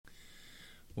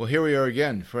Well, here we are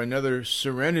again for another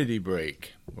Serenity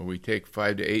Break, where we take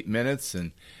 5 to 8 minutes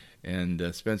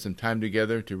and spend some time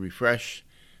together to refresh,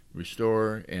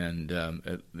 restore, and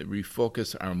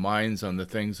refocus our minds on the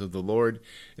things of the Lord.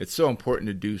 It's so important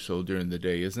to do so during the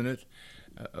day, isn't it?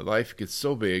 Life gets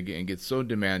so big and gets so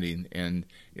demanding, and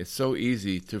it's so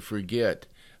easy to forget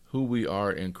who we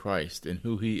are in Christ and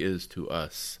who He is to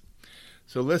us.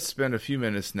 So let's spend a few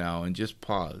minutes now and just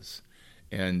pause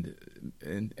and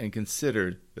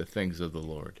consider the things of the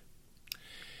Lord.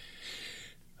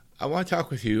 I want to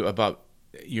talk with you about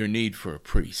your need for a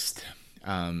priest.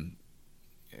 And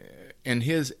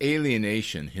his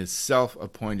alienation, his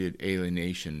self-appointed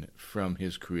alienation from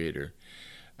his Creator.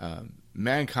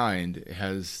 Mankind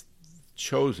has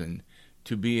chosen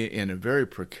to be in a very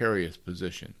precarious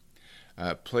position,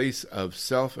 a place of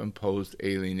self-imposed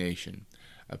alienation,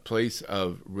 a place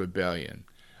of rebellion,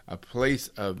 a place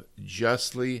of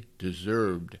justly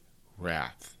deserved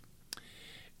wrath.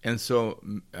 And so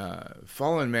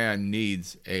fallen man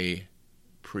needs a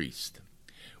priest.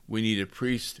 We need a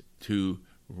priest to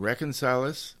reconcile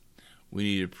us, we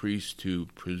need a priest to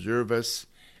preserve us,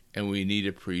 and we need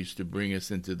a priest to bring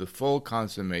us into the full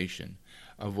consummation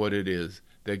of what it is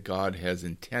that God has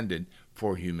intended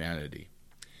for humanity.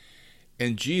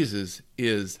 And Jesus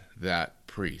is that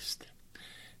priest.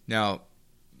 Now,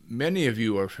 many of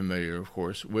you are familiar, of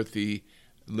course, with the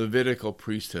Levitical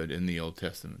priesthood in the Old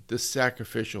Testament, the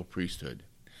sacrificial priesthood,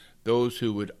 those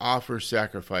who would offer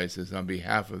sacrifices on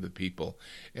behalf of the people,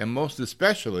 and most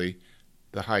especially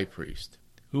the high priest,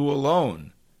 who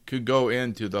alone could go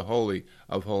into the Holy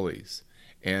of Holies,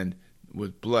 and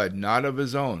with blood, not of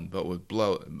his own, but with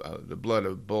blood, the blood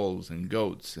of bulls and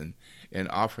goats, and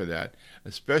offer that,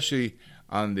 especially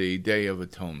on the Day of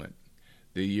Atonement,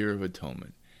 the Year of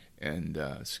Atonement, and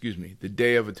the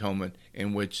Day of Atonement,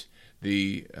 in which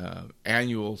the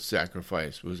annual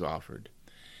sacrifice was offered.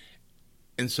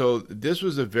 And so this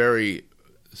was a very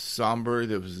somber,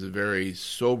 this was a very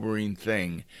sobering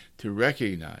thing to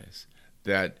recognize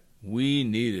that we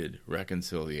needed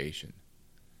reconciliation.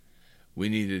 We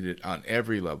needed it on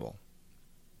every level.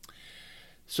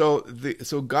 So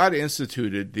God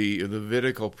instituted the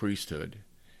Levitical priesthood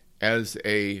as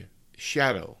a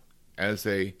shadow, as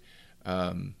a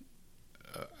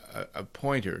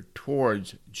pointer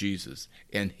towards Jesus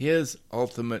and his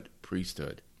ultimate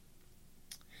priesthood.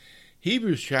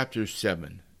 Hebrews chapter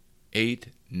 7, 8,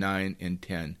 9, and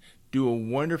 10 do a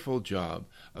wonderful job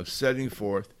of setting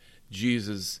forth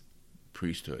Jesus'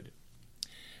 priesthood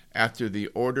after the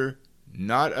order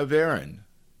not of Aaron,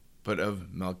 but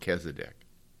of Melchizedek.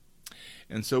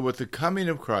 And so with the coming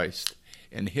of Christ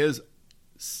and his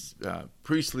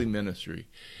priestly ministry,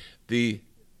 the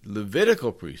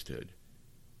Levitical priesthood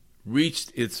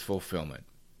reached its fulfillment.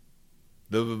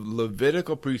 The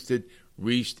Levitical priesthood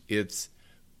reached its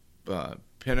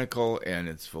pinnacle and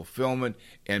its fulfillment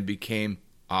and became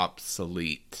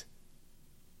obsolete.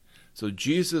 So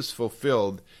Jesus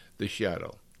fulfilled the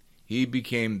shadow. He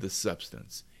became the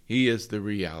substance. He is the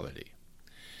reality.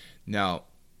 Now,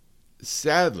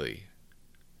 sadly,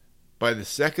 by the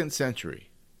 2nd century,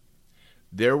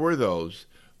 there were those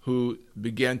who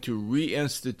began to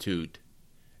reinstitute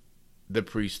the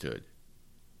priesthood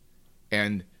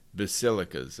and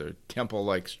basilicas, or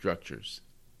temple-like structures,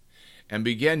 and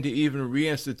began to even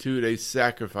reinstitute a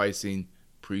sacrificing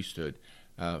priesthood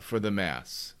for the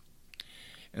Mass.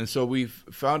 And so we've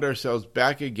found ourselves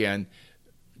back again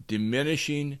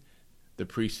diminishing the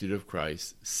priesthood of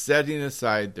Christ, setting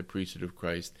aside the priesthood of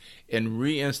Christ, and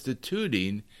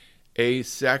reinstituting a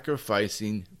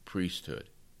sacrificing priesthood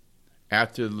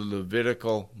after the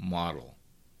Levitical model.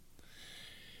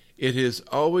 It has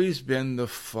always been the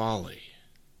folly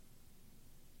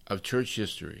of church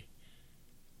history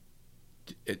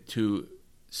to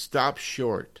stop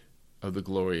short of the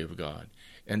glory of God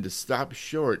and to stop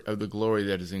short of the glory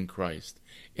that is in Christ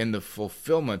and the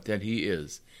fulfillment that he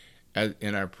is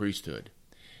in our priesthood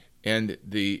and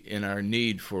in our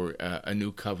need for a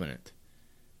new covenant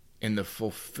and the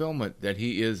fulfillment that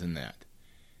he is in that,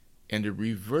 and to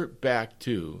revert back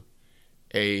to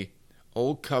a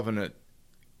old covenant,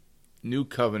 new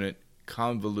covenant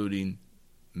convoluting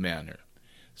manner,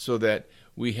 so that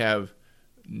we have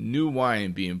new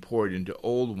wine being poured into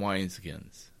old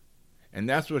wineskins. And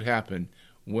that's what happened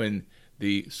when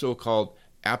the so-called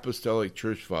apostolic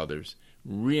church fathers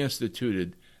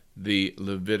reinstituted the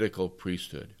Levitical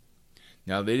priesthood.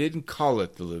 Now, they didn't call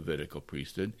it the Levitical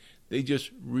priesthood. They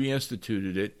just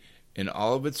reinstituted it in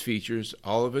all of its features,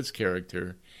 all of its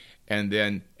character, and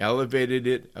then elevated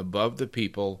it above the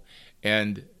people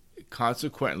and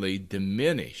consequently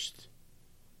diminished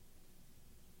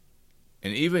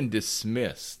and even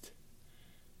dismissed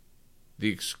the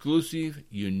exclusive,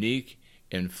 unique,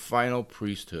 and final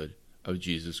priesthood of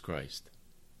Jesus Christ.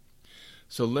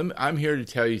 So I'm here to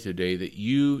tell you today that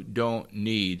you don't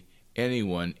need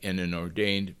anyone in an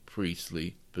ordained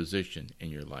priestly position in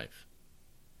your life.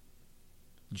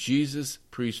 Jesus'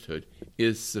 priesthood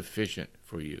is sufficient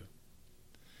for you.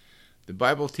 The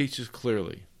Bible teaches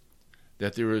clearly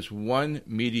that there is one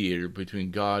mediator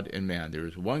between God and man. There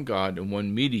is one God and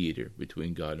one mediator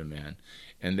between God and man,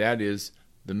 and that is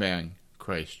the man,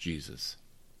 Christ Jesus.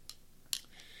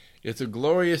 It's a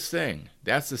glorious thing.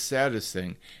 That's the saddest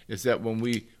thing, is that when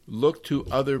we look to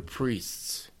other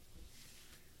priests,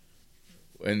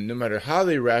 and no matter how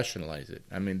they rationalize it,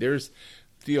 I mean, there's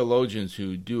theologians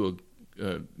who do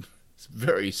a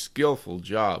very skillful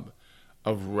job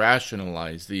of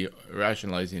rationalizing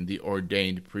the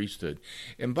ordained priesthood.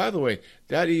 And by the way,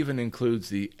 that even includes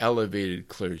the elevated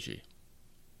clergy.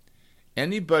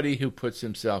 Anybody who puts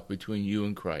himself between you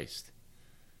and Christ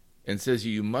and says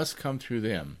you must come through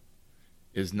them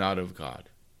is not of God.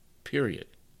 Period.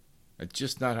 That's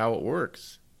just not how it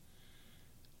works.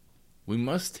 We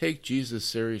must take Jesus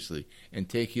seriously and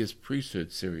take his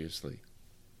priesthood seriously.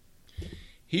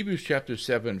 Hebrews chapter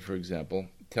 7, for example,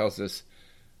 tells us,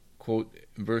 quote,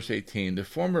 verse 18, "The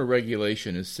former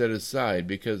regulation is set aside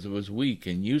because it was weak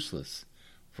and useless,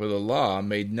 for the law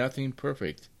made nothing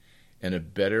perfect, and a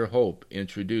better hope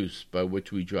introduced by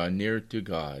which we draw near to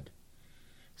God."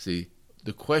 See,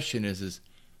 the question is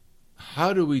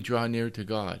how do we draw near to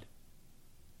God?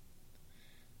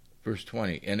 Verse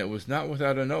 20, "And it was not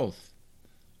without an oath.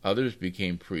 Others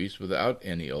became priests without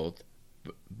any oath,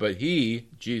 but he,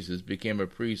 Jesus, became a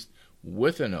priest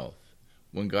with an oath,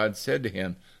 when God said to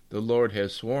him, 'The Lord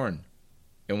has sworn,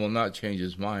 and will not change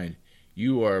his mind.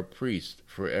 You are a priest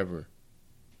forever.'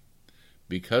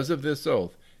 Because of this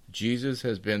oath, Jesus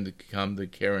has become the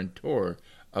guarantor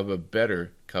of a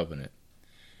better covenant."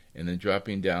 And then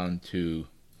dropping down to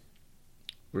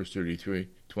verse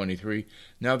 23,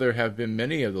 "Now there have been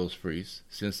many of those priests,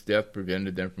 since death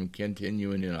prevented them from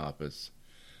continuing in office.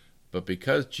 But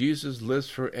because Jesus lives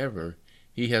forever,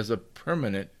 he has a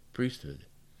permanent priesthood.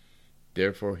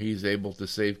 Therefore he is able to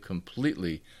save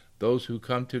completely those who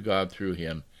come to God through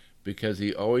him, because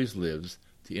he always lives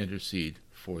to intercede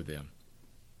for them."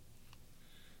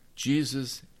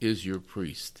 Jesus is your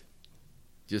priest,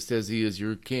 just as he is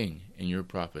your king and your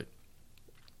prophet.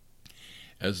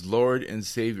 As Lord and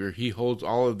Savior, he holds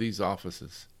all of these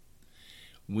offices.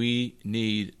 We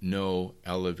need no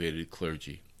elevated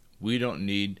clergy. We don't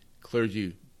need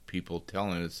clergy people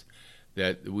telling us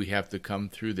that we have to come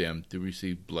through them to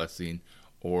receive blessing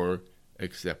or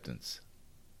acceptance.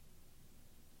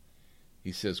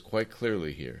 He says quite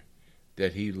clearly here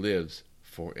that he lives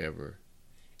forever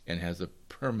and has a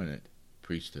permanent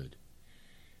priesthood.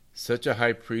 Such a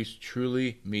high priest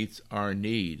truly meets our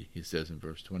need, he says in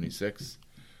verse 26.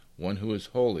 One who is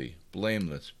holy,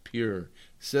 blameless, pure,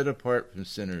 set apart from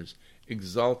sinners,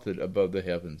 exalted above the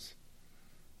heavens.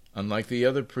 Unlike the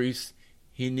other priests,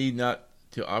 he need not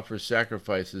to offer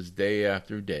sacrifices day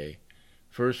after day,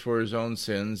 first for his own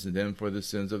sins and then for the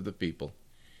sins of the people.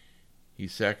 He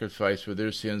sacrificed for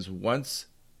their sins once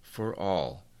for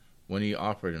all when he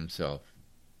offered himself.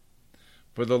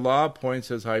 For the law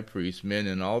appoints as high priests men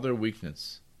in all their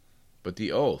weakness, but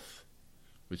the oath,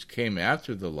 which came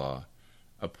after the law,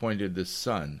 appointed the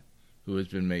Son, who has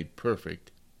been made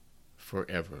perfect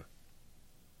forever.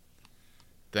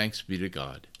 Thanks be to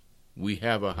God. We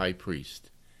have a high priest,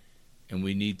 and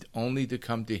we need only to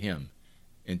come to him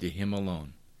and to him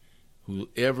alone, who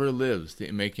ever lives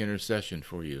to make intercession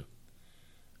for you,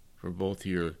 for both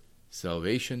your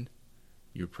salvation,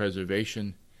 your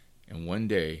preservation, and one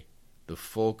day the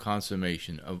full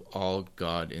consummation of all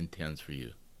God intends for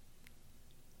you.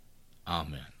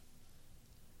 Amen.